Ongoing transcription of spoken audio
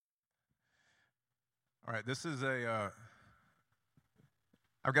All right, this is I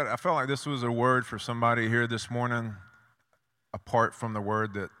felt like this was a word for somebody here this morning, apart from the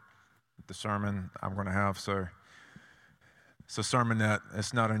word that the sermon I'm going to have. So it's a sermon that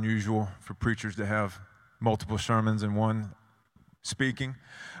it's not unusual for preachers to have multiple sermons in one speaking.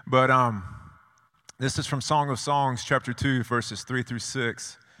 But this is from Song of Songs, chapter 2, verses 3 through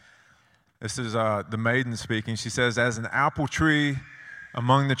 6. This is the maiden speaking. She says, "As an apple tree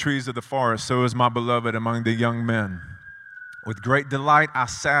among the trees of the forest, so is my beloved among the young men. With great delight I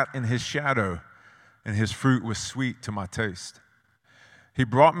sat in his shadow, and his fruit was sweet to my taste. He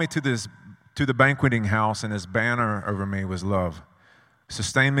brought me to the banqueting house, and his banner over me was love.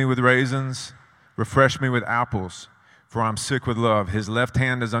 Sustained me with raisins, refreshed me with apples, for I'm sick with love. His left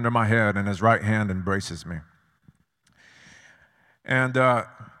hand is under my head, and his right hand embraces me." And I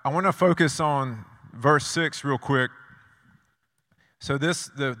want to focus on verse 6 real quick. So this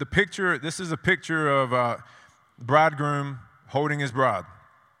is a picture of a bridegroom holding his bride.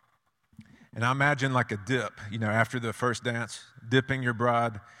 And I imagine like a dip, after the first dance, dipping your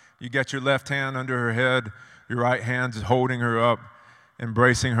bride. You get your left hand under her head, your right hand is holding her up,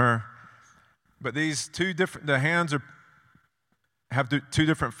 embracing her. But these the hands have two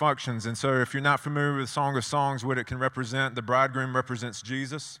different functions. And so if you're not familiar with Song of Songs, what it can represent, the bridegroom represents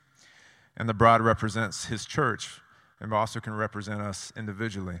Jesus, and the bride represents his church, and also can represent us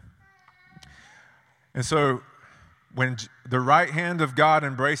individually. And so when the right hand of God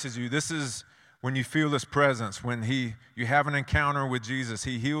embraces you, this is when you feel his presence, when you have an encounter with Jesus.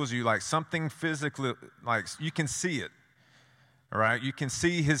 He heals you like something physically, like you can see it, all right? You can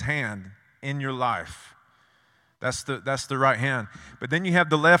see his hand in your life. That's the right hand. But then you have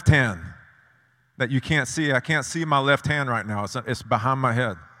the left hand that you can't see. I can't see my left hand right now. It's behind my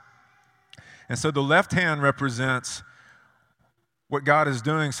head. And so the left hand represents what God is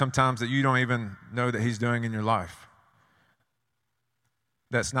doing sometimes that you don't even know that he's doing in your life.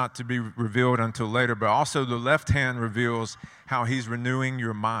 That's not to be revealed until later, but also the left hand reveals how he's renewing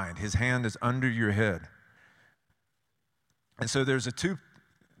your mind. His hand is under your head. And so there's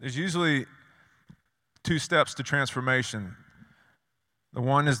usually two steps to transformation. The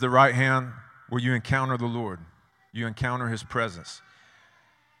one is the right hand, where you encounter the Lord. You encounter his presence.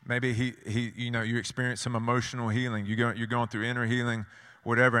 Maybe you experience some emotional healing. You're going through inner healing,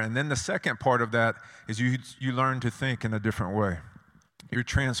 whatever. And then the second part of that is you learn to think in a different way. You're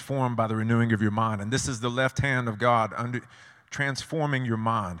transformed by the renewing of your mind. And this is the left hand of God transforming your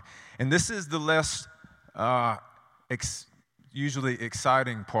mind. And this is the less usually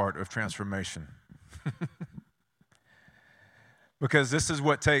exciting part of transformation. Because this is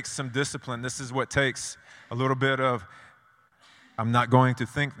what takes some discipline. This is what takes a little bit of, I'm not going to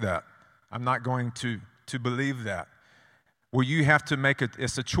think that. I'm not going to believe that. Well, you have to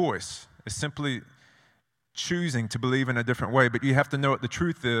it's a choice. It's simply choosing to believe in a different way, but you have to know what the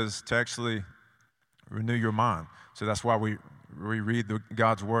truth is to actually renew your mind. So that's why we read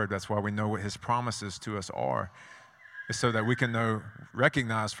God's word. That's why we know what his promises to us are. It's so that we can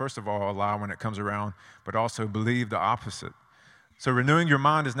recognize, first of all, a lie when it comes around, but also believe the opposite. So renewing your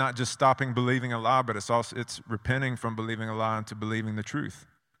mind is not just stopping believing a lie, but it's repenting from believing a lie into believing the truth.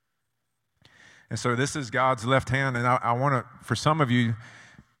 And so this is God's left hand, and I want to, for some of you,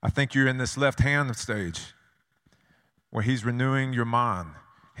 I think you're in this left hand stage where he's renewing your mind.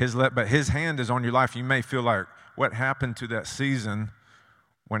 But his hand is on your life. You may feel like, what happened to that season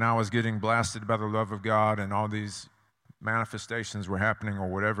when I was getting blasted by the love of God and all these manifestations were happening or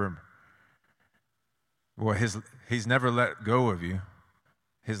whatever? Well, he's never let go of you.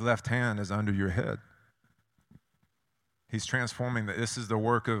 His left hand is under your head. He's transforming that. This is the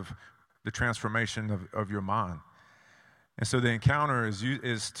work of the transformation of your mind. And so the encounter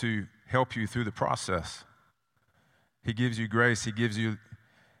is to help you through the process. He gives you grace. He gives you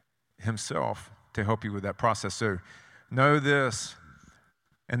himself to help you with that process. So know this,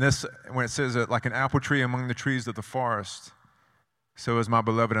 and this, when it says that like an apple tree among the trees of the forest, so is my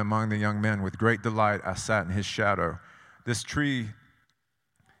beloved among the young men. With great delight I sat in his shadow. This tree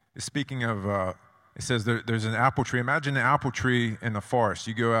is speaking of, it says there's an apple tree. Imagine an apple tree in the forest.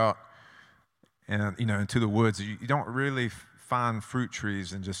 You go out and into the woods. You don't really find fruit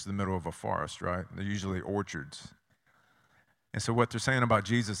trees in just the middle of a forest, right? They're usually orchards. And so what they're saying about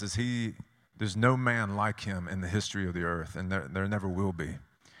Jesus is there's no man like him in the history of the earth, and there never will be.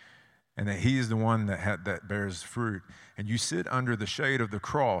 And that he is the one that bears fruit. And you sit under the shade of the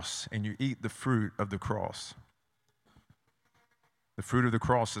cross, and you eat the fruit of the cross. The fruit of the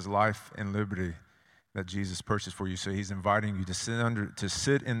cross is life and liberty that Jesus purchased for you. So he's inviting you to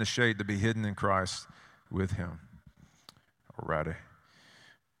sit in the shade, to be hidden in Christ with him. Alrighty.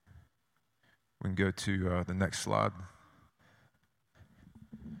 We can go to the next slide.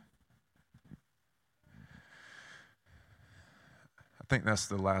 I think that's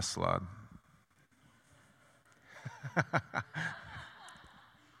the last slide.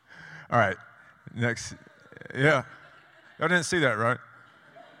 All right, next. Yeah. Y'all didn't see that, right?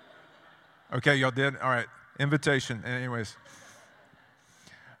 Okay, y'all did? All right, invitation. Anyways.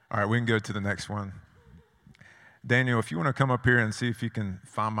 All right, we can go to the next one. Daniel, if you want to come up here and see if you can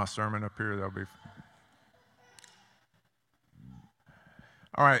find my sermon up here, that'll be.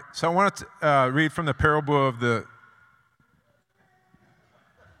 All right, so I want to read from the parable of the.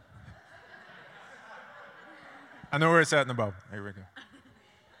 I know where it's at in the Bible. Here we go.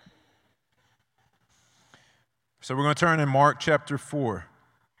 So we're going to turn in Mark chapter 4.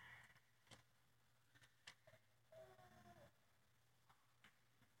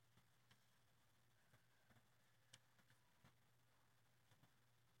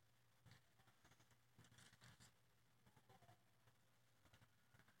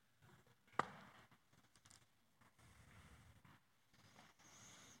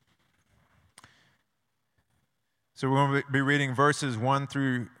 So we're going to be reading verses 1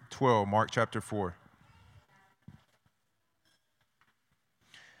 through 12, Mark chapter 4.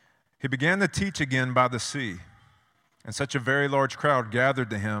 He began to teach again by the sea, and such a very large crowd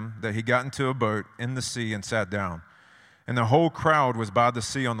gathered to him that he got into a boat in the sea and sat down. And the whole crowd was by the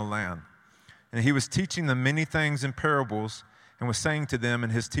sea on the land. And he was teaching them many things in parables, and was saying to them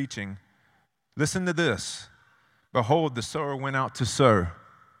in his teaching, "Listen to this. Behold, the sower went out to sow."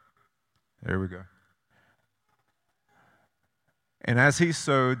 There we go. "And as he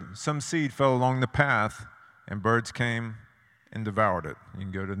sowed, some seed fell along the path, and birds came and devoured it." You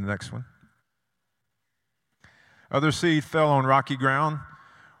can go to the next one. "Other seed fell on rocky ground,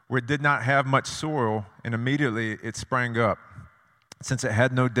 where it did not have much soil, and immediately it sprang up, since it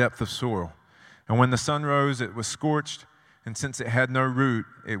had no depth of soil. And when the sun rose, it was scorched, and since it had no root,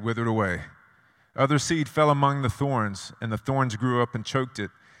 it withered away. Other seed fell among the thorns, and the thorns grew up and choked it,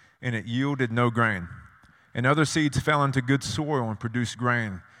 and it yielded no grain. And other seeds fell into good soil and produced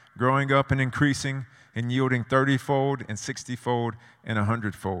grain, growing up and increasing, and yielding 30-fold and 60-fold and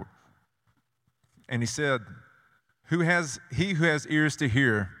 100-fold. And he said, He who has ears to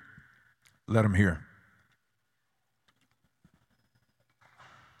hear, let him hear."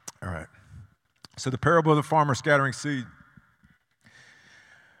 All right. So the parable of the farmer scattering seed.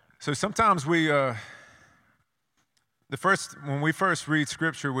 So sometimes when we first read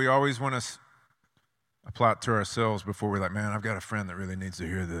Scripture, we always want to apply it to ourselves before we're like, man, I've got a friend that really needs to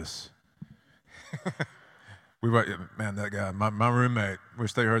hear this. Man, that guy, my roommate,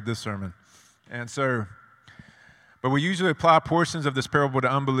 wish they heard this sermon. And so, but we usually apply portions of this parable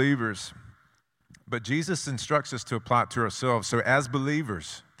to unbelievers. But Jesus instructs us to apply it to ourselves. So as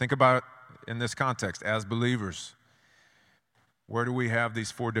believers, think about it in this context. As believers, where do we have these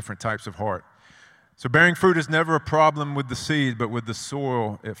 4 different types of heart? So bearing fruit is never a problem with the seed, but with the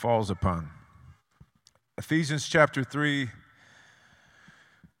soil it falls upon. Ephesians chapter 3,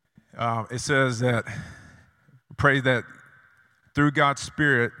 it says that, pray that through God's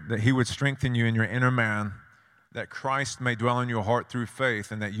Spirit that He would strengthen you in your inner man, that Christ may dwell in your heart through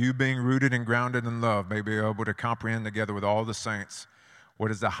faith, and that you, being rooted and grounded in love, may be able to comprehend together with all the saints what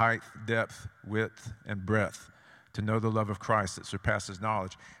is the height, depth, width, and breadth, to know the love of Christ that surpasses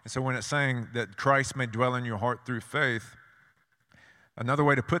knowledge. And so when it's saying that Christ may dwell in your heart through faith, another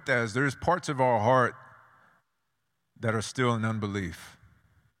way to put that is there's parts of our heart that are still in unbelief.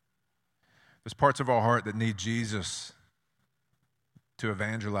 There's parts of our heart that need Jesus to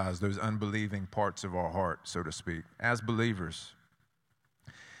evangelize those unbelieving parts of our heart, so to speak, as believers.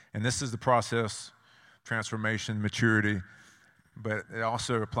 And this is the process, transformation, maturity, but it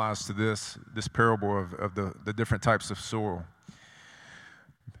also applies to this parable of the different types of soil.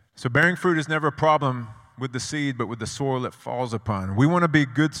 So bearing fruit is never a problem with the seed, but with the soil it falls upon. We want to be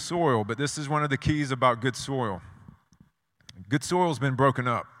good soil, but this is one of the keys about good soil. Good soil has been broken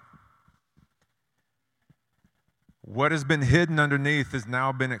up. What has been hidden underneath has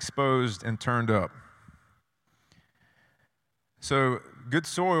now been exposed and turned up. So good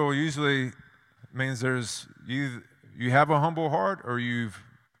soil usually means you have a humble heart, or you've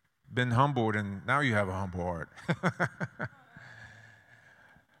been humbled and now you have a humble heart.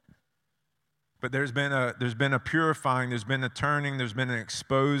 But there's been a purifying, there's been a turning, there's been an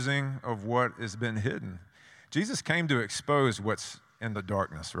exposing of what has been hidden. Jesus came to expose what's in the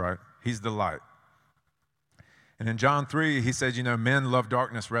darkness, right? He's the light. And in John 3, he says, men love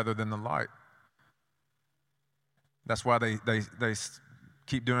darkness rather than the light. That's why they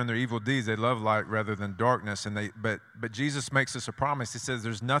keep doing their evil deeds. They love light rather than darkness. But Jesus makes us a promise. He says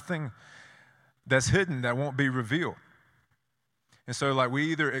there's nothing that's hidden that won't be revealed. And so like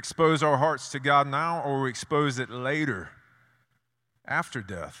we either expose our hearts to God now or we expose it later, after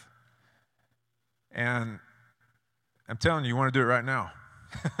death. And I'm telling you, you want to do it right now.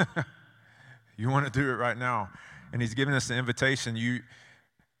 You want to do it right now. And he's giving us the invitation.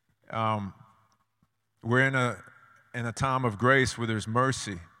 We're in a time of grace where there's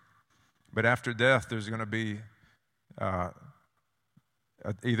mercy. But after death, there's going to be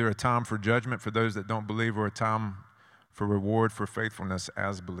either a time for judgment for those that don't believe or a time for reward for faithfulness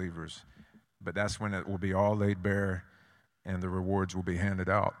as believers. But that's when it will be all laid bare and the rewards will be handed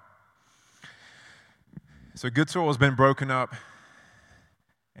out. So good soil has been broken up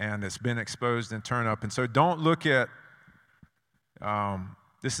and it's been exposed and turned up. And so don't look at,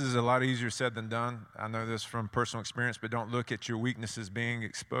 this is a lot easier said than done. I know this from personal experience, but don't look at your weaknesses being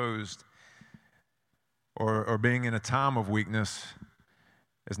exposed or being in a time of weakness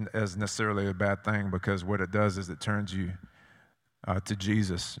as necessarily a bad thing, because what it does is it turns you to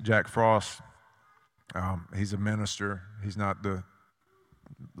Jesus. Jack Frost, he's a minister. He's not the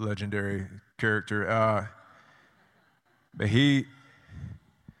legendary character. But he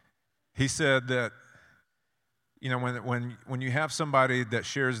said that, you know, when you have somebody that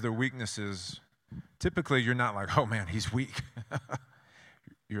shares their weaknesses, typically you're not like, oh man, he's weak.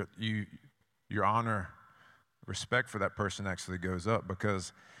 Your honor, respect for that person actually goes up,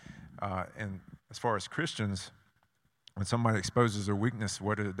 because, and as far as Christians, when somebody exposes their weakness,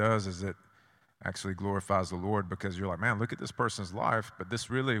 what it does is it actually glorifies the Lord, because you're like, man, look at this person's life, but this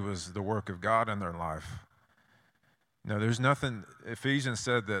really was the work of God in their life. No, there's nothing. Ephesians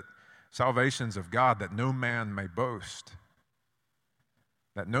said that salvation's of God, that no man may boast.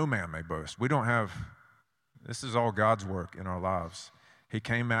 That no man may boast. We don't have, this is all God's work in our lives. He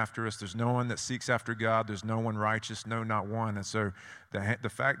came after us. There's no one that seeks after God. There's no one righteous, no, not one. And so the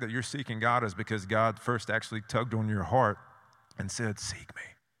fact that you're seeking God is because God first actually tugged on your heart and said, seek me.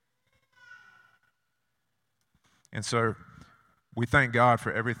 And so we thank God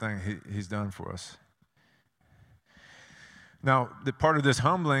for everything He's done for us. Now, the part of this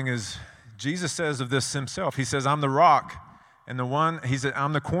humbling is Jesus says of this himself. He says, I'm the rock, and he said,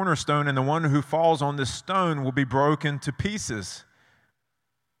 I'm the cornerstone, and the one who falls on this stone will be broken to pieces.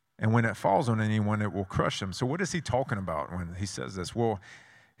 And when it falls on anyone, it will crush them. So what is he talking about when he says this? Well,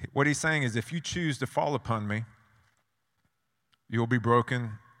 what he's saying is if you choose to fall upon me, you'll be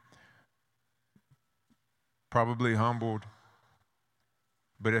broken, probably humbled.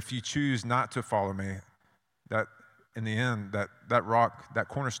 But if you choose not to follow me, that in the end, that rock, that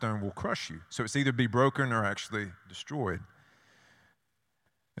cornerstone will crush you. So it's either be broken or actually destroyed.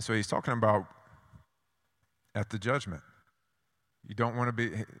 And so he's talking about at the judgment. You don't want to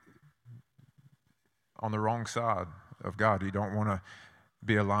be on the wrong side of God. You don't want to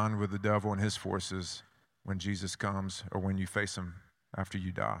be aligned with the devil and his forces when Jesus comes or when you face him after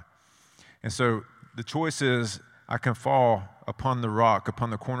you die. And so the choice is, I can fall upon the rock, upon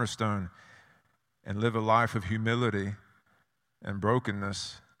the cornerstone, and live a life of humility and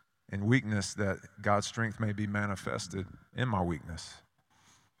brokenness and weakness, that God's strength may be manifested in my weakness.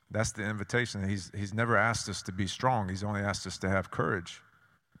 That's the invitation. He's never asked us to be strong. He's only asked us to have courage,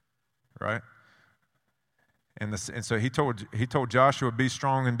 right? And so he told Joshua, be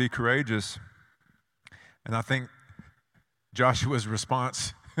strong and be courageous. And I think Joshua's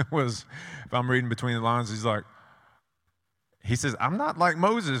response was, if I'm reading between the lines, he says, I'm not like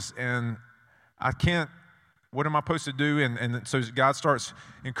Moses, and I can't, what am I supposed to do? And so God starts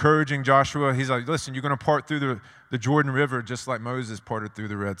encouraging Joshua. He's like, listen, you're going to part through the Jordan River just like Moses parted through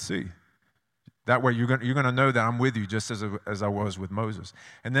the Red Sea. That way you're going to know that I'm with you just as I was with Moses.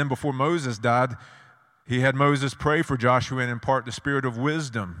 And then before Moses died, he had Moses pray for Joshua and impart the spirit of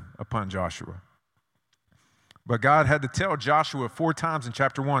wisdom upon Joshua. But God had to tell Joshua 4 times in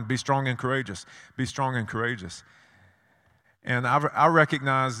chapter 1, be strong and courageous, be strong and courageous. And I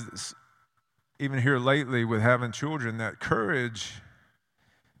recognize this, even here lately with having children, that courage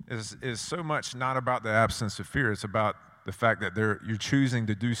is so much not about the absence of fear. It's about the fact that you're choosing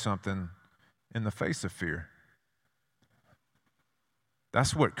to do something in the face of fear.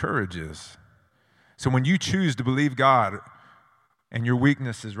 That's what courage is. So when you choose to believe God and your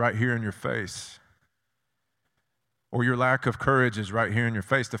weakness is right here in your face, or your lack of courage is right here in your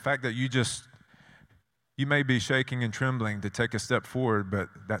face, the fact that you may be shaking and trembling to take a step forward, but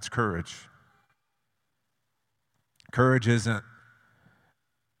that's courage. Courage isn't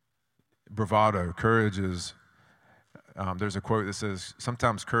bravado. Courage is, there's a quote that says,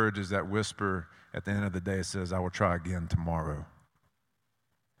 sometimes courage is that whisper at the end of the day. It says, I will try again tomorrow.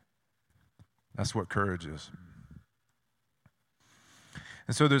 That's what courage is.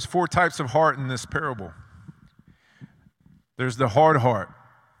 And so there's 4 types of heart in this parable. There's the hard heart.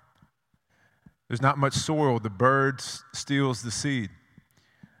 There's not much soil. The bird steals the seed.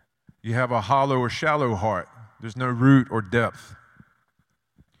 You have a hollow or shallow heart. There's no root or depth.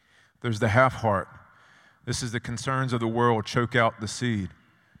 There's the half heart. This is the concerns of the world choke out the seed.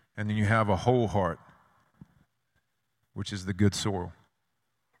 And then you have a whole heart, which is the good soil.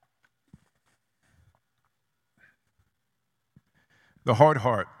 The hard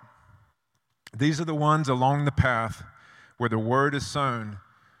heart. These are the ones along the path where the word is sown.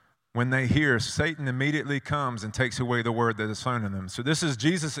 When they hear, Satan immediately comes and takes away the word that is sown in them. So this is,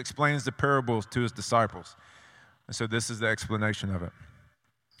 Jesus explains the parables to his disciples. And so this is the explanation of it.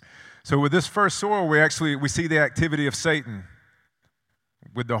 So with this first soil, we see the activity of Satan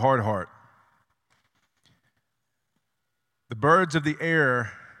with the hard heart. The birds of the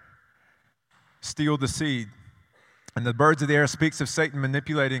air steal the seed. And the birds of the air speaks of Satan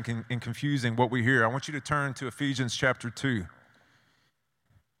manipulating and confusing what we hear. I want you to turn to Ephesians chapter 2.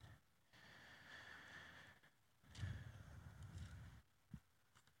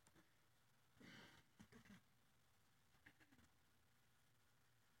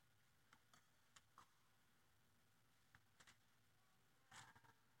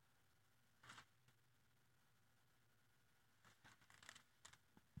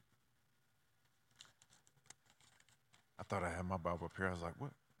 I thought I had my Bible up here. I was like,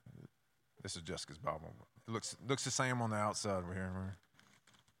 what? This is Jessica's Bible. It looks the same on the outside over here.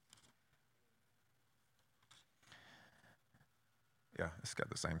 Yeah, it's got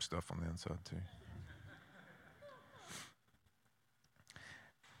the same stuff on the inside too.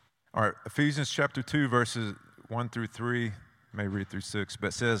 All right, Ephesians chapter 2, verses 1 through 3, may read through 6, but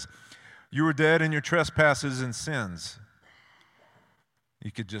it says, you were dead in your trespasses and sins.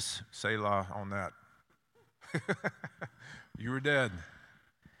 You could just Selah on that. You were dead,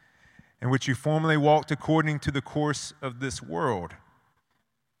 in which you formerly walked according to the course of this world.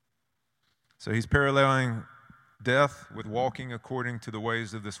 So he's paralleling death with walking according to the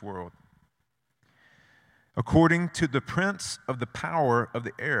ways of this world. According to the prince of the power of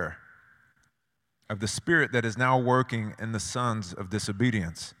the air, of the spirit that is now working in the sons of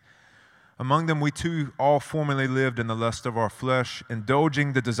disobedience. Among them we too all formerly lived in the lust of our flesh,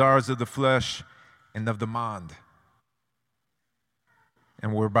 indulging the desires of the flesh and of the mind.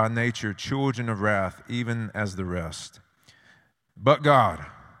 And were by nature children of wrath, even as the rest. But God,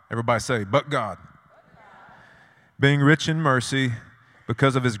 everybody say, but God, being rich in mercy,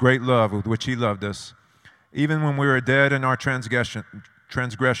 because of his great love with which he loved us, even when we were dead in our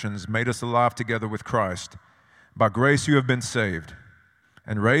transgressions, made us alive together with Christ. By grace you have been saved,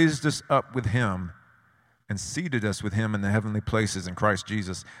 and raised us up with him, and seated us with him in the heavenly places in Christ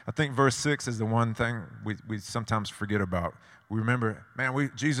Jesus. I think verse 6 is the one thing we sometimes forget about. We remember,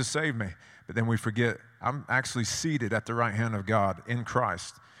 man, Jesus saved me, but then we forget, I'm actually seated at the right hand of God in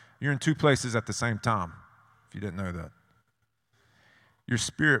Christ. You're in 2 places at the same time, if you didn't know that. Your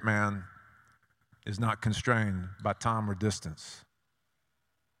spirit, man, is not constrained by time or distance.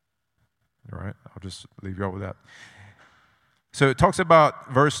 All right, I'll just leave you all with that. So it talks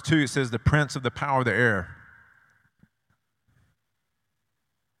about verse 2, it says, the prince of the power of the air.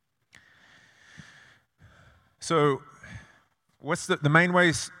 So what's the main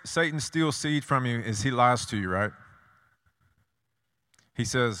way Satan steals seed from you is he lies to you, right? He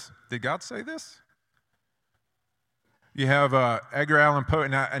says, did God say this? You have Edgar Allan Poe,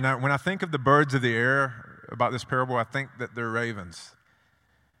 and when I think of the birds of the air about this parable, I think that they're ravens.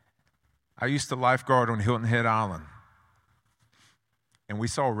 I used to lifeguard on Hilton Head Island, and we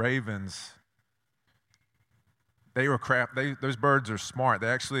saw ravens. They were crap. Those birds are smart.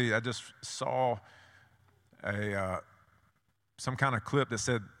 I just saw some kind of clip that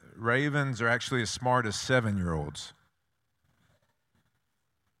said ravens are actually as smart as 7-year-olds.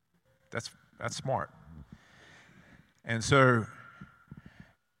 That's smart. And so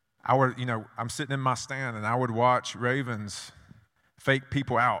I'm sitting in my stand and I would watch ravens fake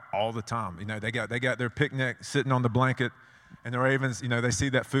people out all the time. They got their picnic sitting on the blanket, and the ravens, they see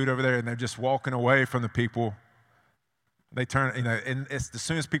that food over there and they're just walking away from the people. They turn, and it's as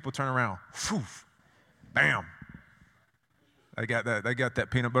soon as people turn around, whew, bam. They got that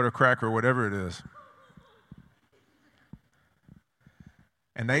peanut butter cracker or whatever it is.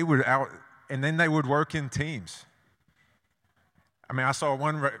 And then they would work in teams. I mean, I saw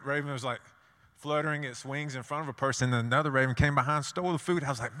one raven was like fluttering its wings in front of a person, and another raven came behind, stole the food. I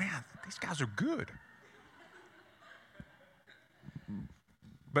was like, man, these guys are good.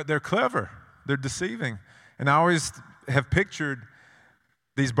 But they're clever. They're deceiving. And I always have pictured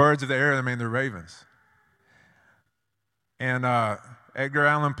these birds of the air, they're ravens. And Edgar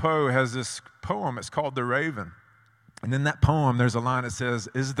Allan Poe has this poem. It's called The Raven. And in that poem, there's a line that says,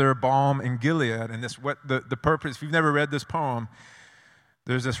 "Is there balm in Gilead?" And this, what the purpose, if you've never read this poem,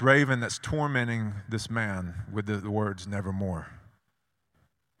 there's this raven that's tormenting this man with the words, "Nevermore."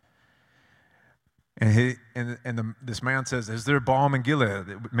 And this man says, "Is there balm in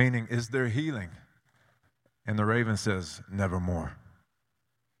Gilead?" Meaning, is there healing? And the raven says, "Nevermore."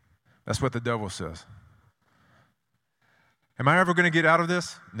 That's what the devil says. Am I ever going to get out of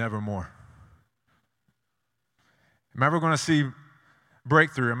this? Nevermore. Am I ever going to see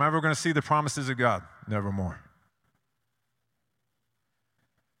breakthrough? Am I ever going to see the promises of God? Nevermore.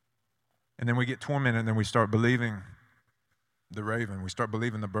 And then we get tormented, and then we start believing the raven. We start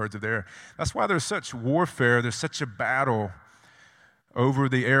believing the birds of the air. That's why there's such warfare. There's such a battle over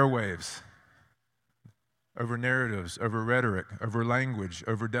the airwaves, over narratives, over rhetoric, over language,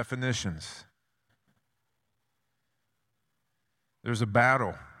 over definitions. There's a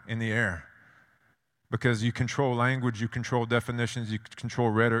battle in the air because you control language, you control definitions, you control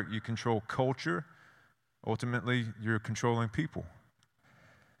rhetoric, you control culture. Ultimately, you're controlling people.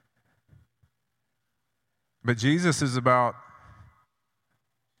 But Jesus is about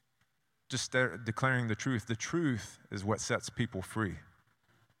just declaring the truth. The truth is what sets people free.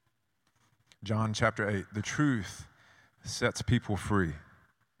 John chapter 8, the truth sets people free.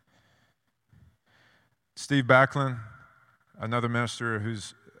 Steve Backlund, another minister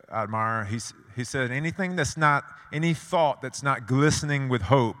who's I admire, he said, any thought that's not glistening with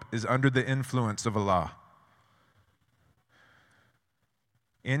hope is under the influence of a lie.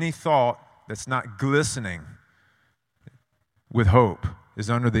 Any thought that's not glistening with hope is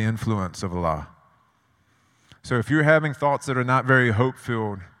under the influence of a lie. So if you're having thoughts that are not very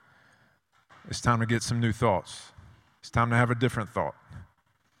hope-filled, it's time to get some new thoughts. It's time to have a different thought.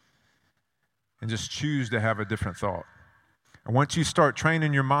 And just choose to have a different thought. And once you start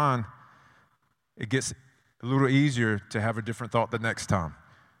training your mind, it gets a little easier to have a different thought the next time.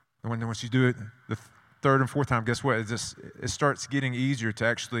 And once you do it the third and fourth time, guess what? It starts getting easier to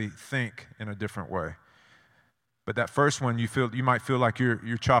actually think in a different way. But that first one, you might feel like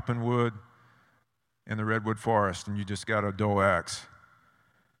you're chopping wood in the redwood forest and you just got a dull axe.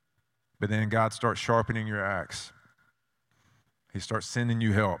 But then God starts sharpening your axe. He starts sending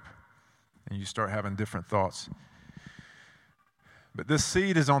you help, and you start having different thoughts. But this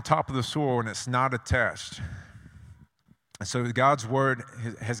seed is on top of the soil, and it's not attached. And so God's word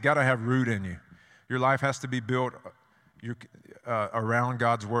has got to have root in you. Your life has to be built around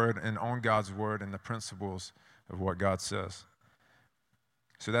God's word and on God's word and the principles of what God says.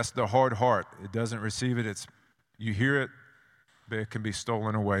 So that's the hard heart. It doesn't receive it. You hear it, but it can be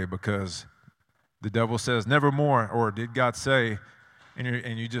stolen away because the devil says, "Nevermore," or "Did God say?"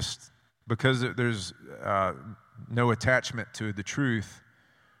 And you just, because there's no attachment to the truth,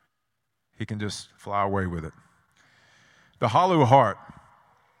 he can just fly away with it. The hollow heart.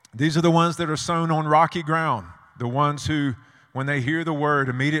 These are the ones that are sown on rocky ground. The ones who, when they hear the word,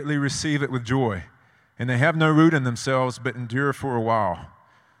 immediately receive it with joy. And they have no root in themselves, but endure for a while.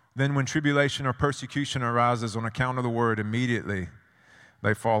 Then when tribulation or persecution arises on account of the word, immediately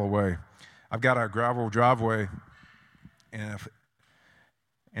they fall away. I've got a gravel driveway, and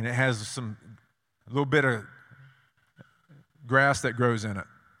it has a little bit of grass that grows in it.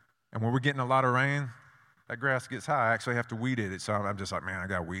 And when we're getting a lot of rain, that grass gets high. I actually have to weed eat it. So I'm just like, man, I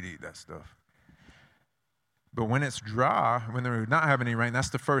got to weed eat that stuff. But when it's dry, when they're not having any rain, that's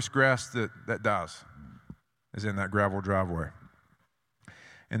the first grass that dies, is in that gravel driveway.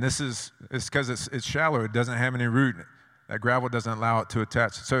 And it's because it's shallow. It doesn't have any root. That gravel doesn't allow it to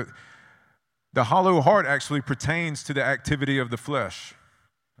attach. So the hollow heart actually pertains to the activity of the flesh.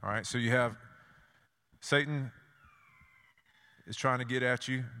 All right, so you have Satan is trying to get at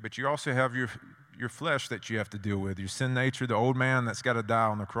you, but you also have your flesh that you have to deal with, your sin nature, the old man that's got to die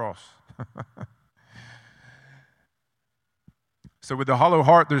on the cross. So with the hollow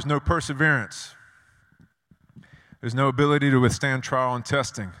heart, there's no perseverance. There's no ability to withstand trial and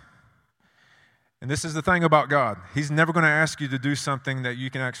testing. And this is the thing about God. He's never going to ask you to do something that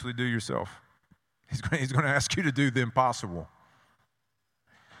you can actually do yourself. He's going to ask you to do the impossible.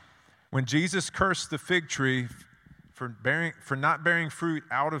 When Jesus cursed the fig tree for not bearing fruit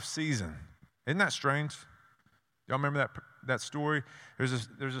out of season, isn't that strange? Y'all remember that story?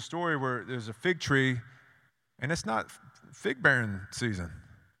 There's a story where there's a fig tree, and it's not fig bearing season.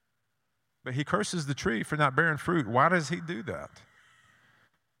 But he curses the tree for not bearing fruit. Why does he do that?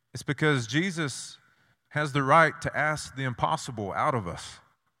 It's because Jesus has the right to ask the impossible out of us.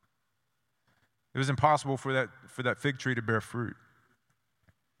 It was impossible for that fig tree to bear fruit.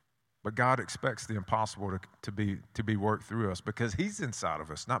 But God expects the impossible to be worked through us because he's inside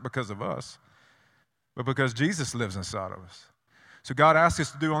of us, not because of us, but because Jesus lives inside of us. So God asks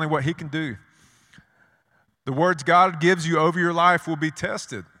us to do only what he can do. The words God gives you over your life will be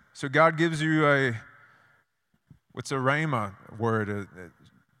tested. So God gives you what's a rhema word?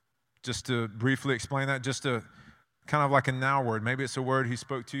 Just to briefly explain that, just to kind of like a now word. Maybe it's a word he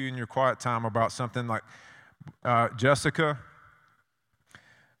spoke to you in your quiet time about something like Jessica.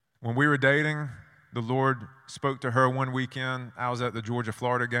 When we were dating, the Lord spoke to her one weekend. I was at the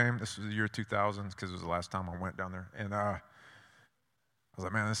Georgia-Florida game. This was the year 2000 because it was the last time I went down there. And I was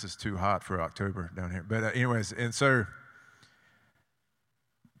like, man, this is too hot for October down here. But anyways, and so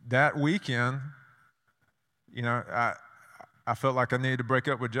that weekend, you know, I felt like I needed to break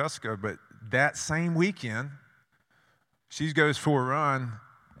up with Jessica. But that same weekend, she goes for a run,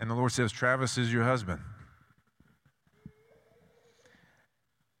 and the Lord says, Travis is your husband.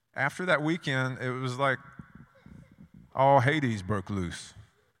 After that weekend, it was like all Hades broke loose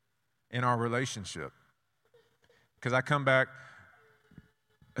in our relationship. Because I come back,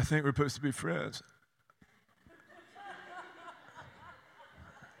 I think we're supposed to be friends.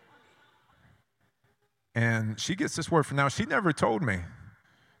 And she gets this word from now. She never told me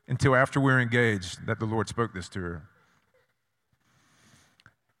until after we were engaged that the Lord spoke this to her.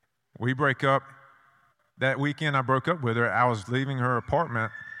 We break up. That weekend I broke up with her. I was leaving her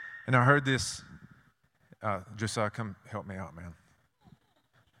apartment. And I heard this, Josiah, come help me out, man.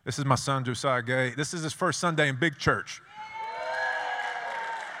 This is my son, Josiah Gay. This is his first Sunday in big church.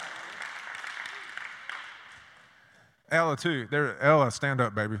 Ella, too. Ella, stand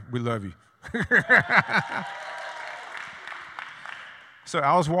up, baby. We love you. So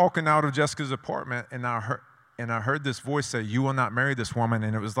I was walking out of Jessica's apartment, and I heard this voice say, you will not marry this woman.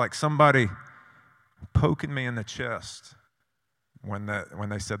 And it was like somebody poking me in the chest. When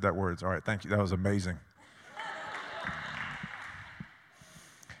they said that words. All right, thank you. That was amazing.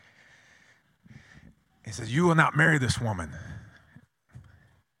 He says, you will not marry this woman.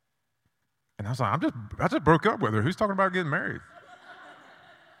 And I was like, I just broke up with her. Who's talking about getting married?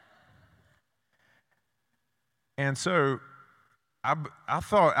 And so I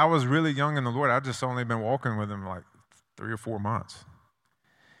thought I was really young in the Lord. I'd just only been walking with him like 3 or 4 months.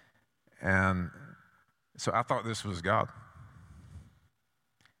 And so I thought this was God.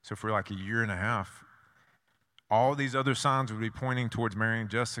 So for like a year and a half, all these other signs would be pointing towards marrying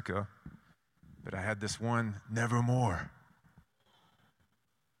Jessica, but I had this one, nevermore.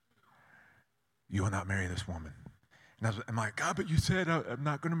 You will not marry this woman. And I'm like, God, but you said I'm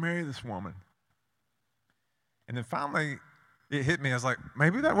not going to marry this woman. And then finally, it hit me. I was like,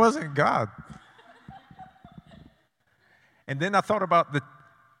 maybe that wasn't God. And then I thought about the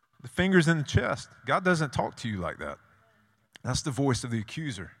fingers in the chest. God doesn't talk to you like that. That's the voice of the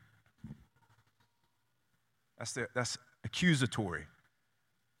accuser. That's accusatory,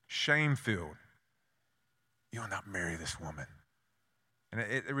 shame-filled. You will not marry this woman. And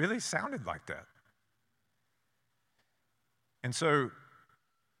it really sounded like that. And so,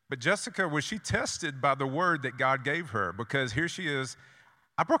 but Jessica, was she tested by the word that God gave her? Because here she is.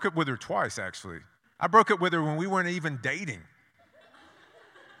 I broke up with her twice, actually. I broke up with her when we weren't even dating.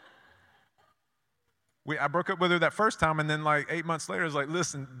 I broke up with her that first time, and then like 8 months later, I was like,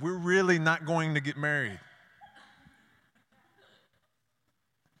 listen, we're really not going to get married.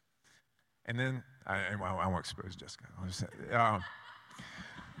 And then, I won't expose Jessica.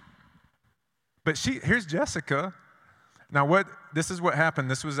 But here's Jessica. Now this is what happened.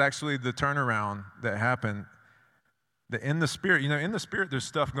 This was actually the turnaround that happened. That in the Spirit, in the Spirit there's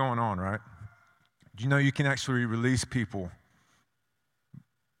stuff going on, right? Do you know you can actually release people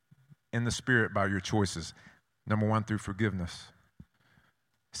in the Spirit by your choices? Number one, through forgiveness.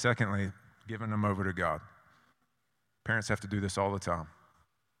 Secondly, giving them over to God. Parents have to do this all the time.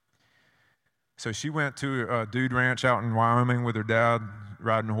 So she went to a dude ranch out in Wyoming with her dad,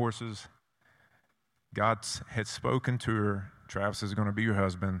 riding horses. God had spoken to her, Travis is going to be your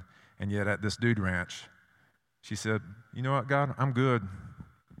husband, and yet at this dude ranch, she said, you know what, God, I'm good.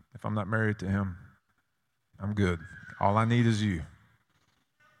 If I'm not married to him, I'm good. All I need is you.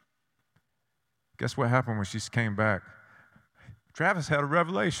 Guess what happened when she came back? Travis had a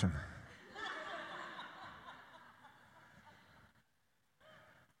revelation.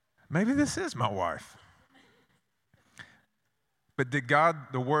 Maybe this is my wife. But did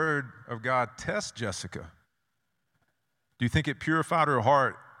the word of God, test Jessica? Do you think it purified her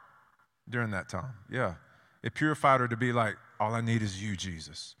heart during that time? Yeah. It purified her to be like, all I need is you,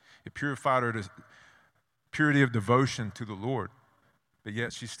 Jesus. It purified her to purity of devotion to the Lord. But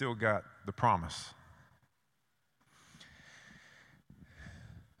yet she still got the promise.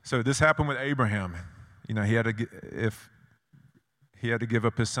 So this happened with Abraham. He had to give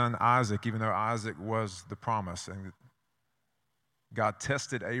up his son Isaac, even though Isaac was the promise. And God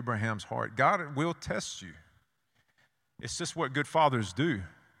tested Abraham's heart. God will test you. It's just what good fathers do,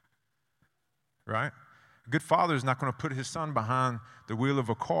 right? A good father is not going to put his son behind the wheel of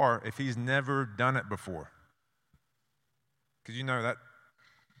a car if he's never done it before. Because you know that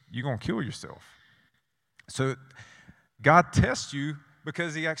you're going to kill yourself. So God tests you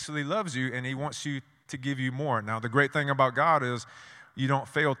because he actually loves you and he wants you to give you more. Now, the great thing about God is you don't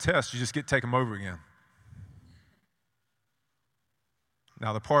fail tests. You just get to take them over again.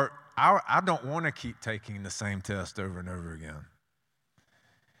 Now, the part, I don't want to keep taking the same test over and over again.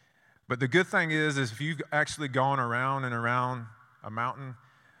 But the good thing is if you've actually gone around and around a mountain,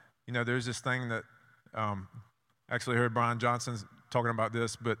 there's this thing that, actually heard Brian Johnson talking about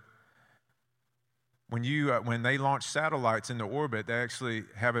this, but when they launch satellites into orbit, they actually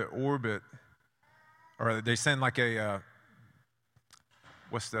have it orbit, or they send like a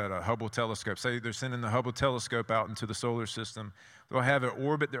Hubble telescope. Say they're sending the Hubble telescope out into the solar system. They'll have it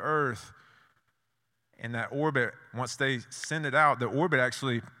orbit the Earth, and that orbit, once they send it out, the orbit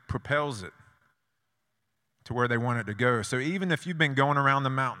actually propels it to where they want it to go. So even if you've been going around the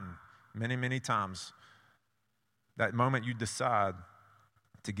mountain many, many times, that moment you decide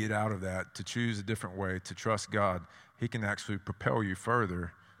to get out of that, to choose a different way, to trust God, he can actually propel you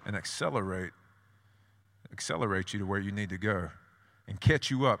further and accelerate you to where you need to go and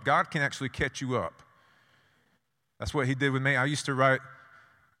catch you up. God can actually catch you up. That's what he did with me. I used to write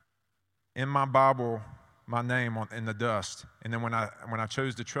in my Bible my name in the dust, and then when I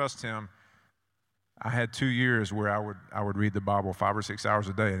chose to trust him, I had 2 years where I would read the Bible 5 or 6 hours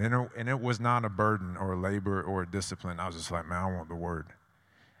a day, and it was not a burden or a labor or a discipline. I was just like, man, I want the Word.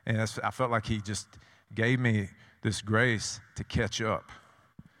 And I felt like he just gave me this grace to catch up.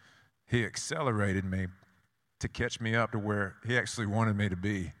 He accelerated me to catch me up to where he actually wanted me to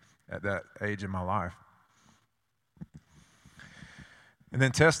be at that age in my life. And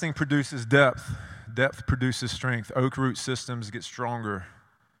then testing produces depth. Depth produces strength. Oak root systems get stronger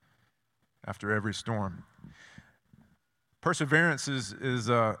after every storm. Perseverance is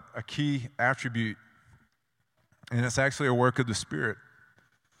a key attribute, and it's actually a work of the Spirit.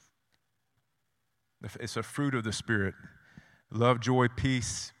 It's a fruit of the Spirit. Love, joy,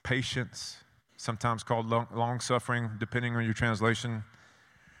 peace, patience, sometimes called long-suffering, depending on your translation.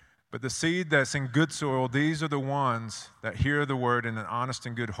 But the seed that's in good soil, these are the ones that hear the word in an honest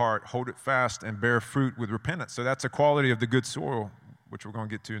and good heart, hold it fast, and bear fruit with repentance. So that's a quality of the good soil, which we're going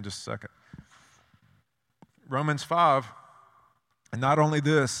to get to in just a second. Romans 5, and not only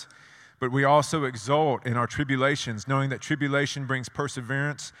this, but we also exult in our tribulations, knowing that tribulation brings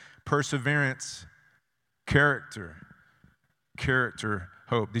perseverance, character,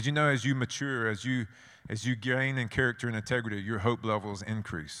 hope. Did you know as you mature, as you gain in character and integrity, your hope levels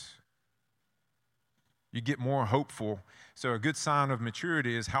increase? You get more hopeful. So a good sign of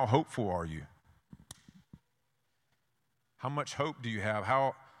maturity is how hopeful are you? How much hope do you have?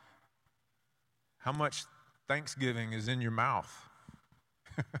 How much thanksgiving is in your mouth?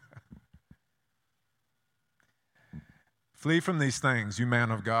 Flee from these things, you man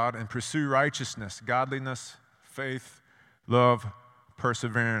of God, and pursue righteousness, godliness, faith, love,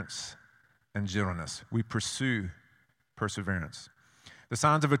 perseverance, and gentleness. We pursue perseverance. The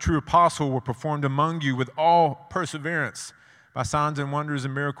signs of a true apostle were performed among you with all perseverance by signs and wonders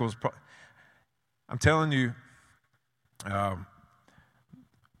and miracles. I'm telling you,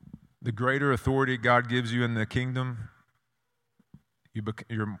 the greater authority God gives you in the kingdom,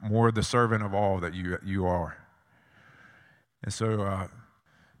 you're more the servant of all that you are. And so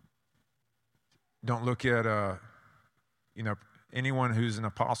don't look at anyone who's an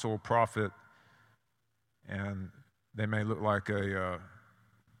apostle or prophet, and they may look like a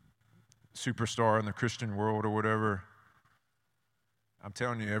superstar in the Christian world or whatever. I'm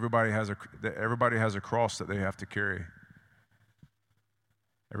telling you, everybody has a cross that they have to carry.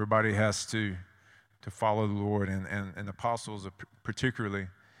 Everybody has to follow the Lord, and apostles particularly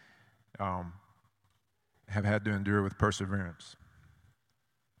have had to endure with perseverance.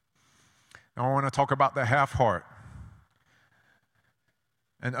 Now I want to talk about the half heart.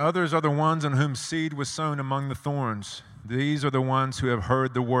 And others are the ones in whom seed was sown among the thorns. These are the ones who have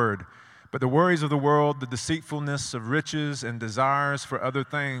heard the word. But the worries of the world, the deceitfulness of riches, and desires for other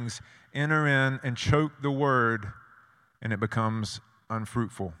things enter in and choke the word, and it becomes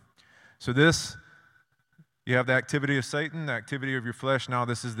unfruitful. So you have the activity of Satan, the activity of your flesh. Now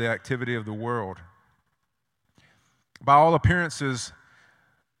this is the activity of the world. By all appearances,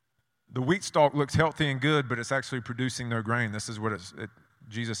 the wheat stalk looks healthy and good, but it's actually producing no grain. This is what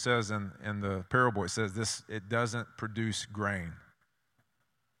Jesus says in the parable, it says this, it doesn't produce grain.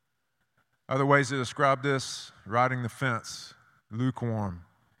 Other ways to describe this, riding the fence, lukewarm,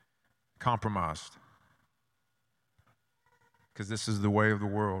 compromised. Because this is the way of the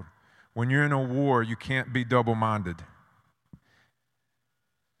world. When you're in a war, you can't be double-minded.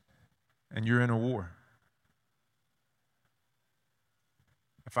 And you're in a war.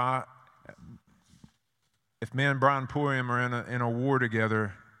 If me and Brian Purium are in a war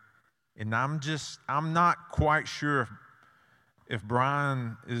together, and I'm not quite sure if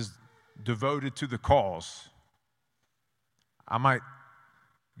Brian is devoted to the cause, I might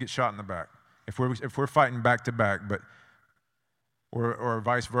get shot in the back. If we're fighting back to back, or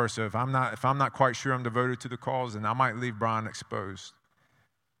vice versa, if I'm not quite sure I'm devoted to the cause, then I might leave Brian exposed.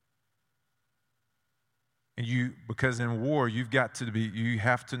 And because in war you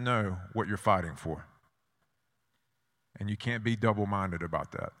have to know what you're fighting for. And you can't be double-minded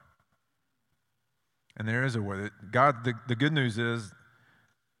about that. And there is a way. The good news is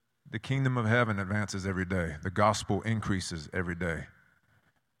the kingdom of heaven advances every day. The gospel increases every day.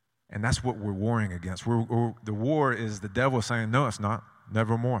 And that's what we're warring against. The war is the devil saying, no, it's not.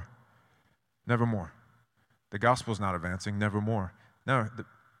 Never more. Never more. The gospel's not advancing. Never more. No,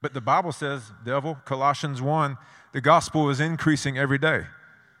 but the Bible says, devil, Colossians 1, the gospel is increasing every day.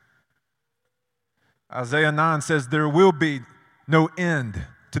 Isaiah 9 says there will be no end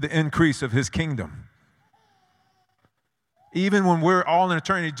to the increase of his kingdom. Even when we're all in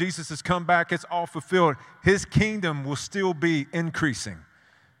eternity, Jesus has come back, it's all fulfilled. His kingdom will still be increasing.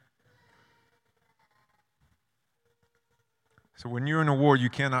 So when you're in a war, you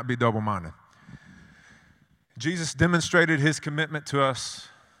cannot be double-minded. Jesus demonstrated his commitment to us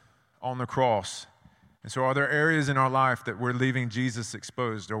on the cross. And so are there areas in our life that we're leaving Jesus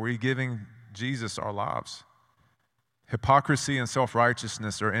exposed? Are we giving Jesus our lives? Hypocrisy and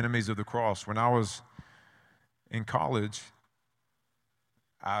self-righteousness are enemies of the cross. When I was in college,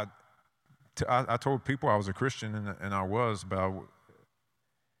 I told people I was a Christian, and I was, but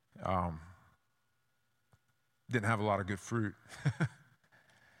I didn't have a lot of good fruit.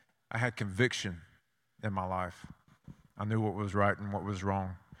 I had conviction in my life. I knew what was right and what was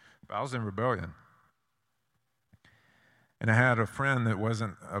wrong, but I was in rebellion. And I had a friend that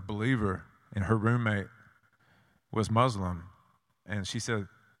wasn't a believer, and her roommate was Muslim. And she said,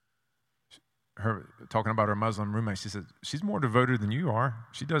 talking about her Muslim roommate, she said, she's more devoted than you are.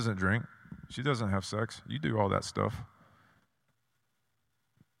 She doesn't drink. She doesn't have sex. You do all that stuff.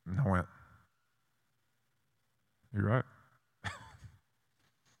 And I went, you're right.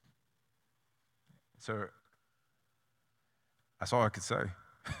 So that's all I could say.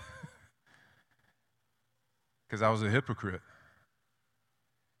 Because I was a hypocrite.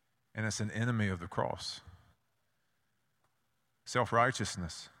 And it's an enemy of the cross.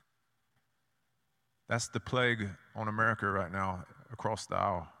 Self-righteousness. That's the plague on America right now, across the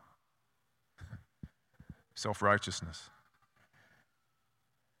aisle. Self-righteousness.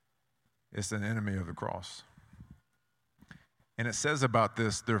 It's an enemy of the cross. And it says about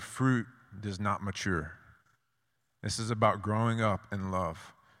this, their fruit does not mature. This is about growing up in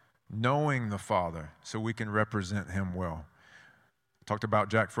love, knowing the Father so we can represent him well. I talked about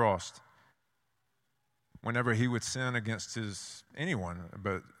Jack Frost. Whenever he would sin against anyone,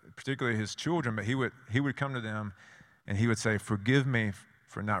 but particularly his children, but he would come to them and he would say, forgive me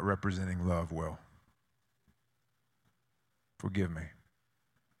for not representing love well. Forgive me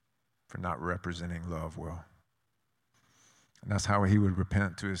for not representing love well. And that's how he would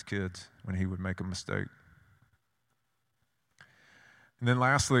repent to his kids when he would make a mistake. And then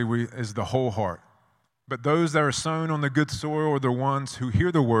lastly, is the whole heart. But those that are sown on the good soil are the ones who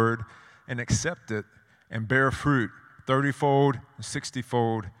hear the word and accept it and bear fruit 30-fold,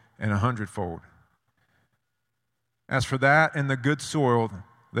 60-fold, and 100-fold. As for that in the good soil,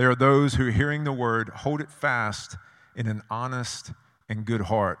 they are those who, hearing the word, hold it fast in an honest and good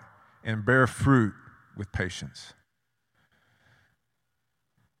heart and bear fruit with patience.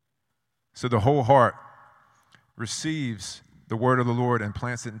 So the whole heart receives the word of the Lord and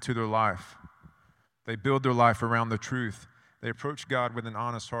plants it into their life. They build their life around the truth. They approach God with an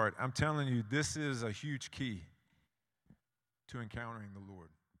honest heart. I'm telling you, this is a huge key to encountering the Lord.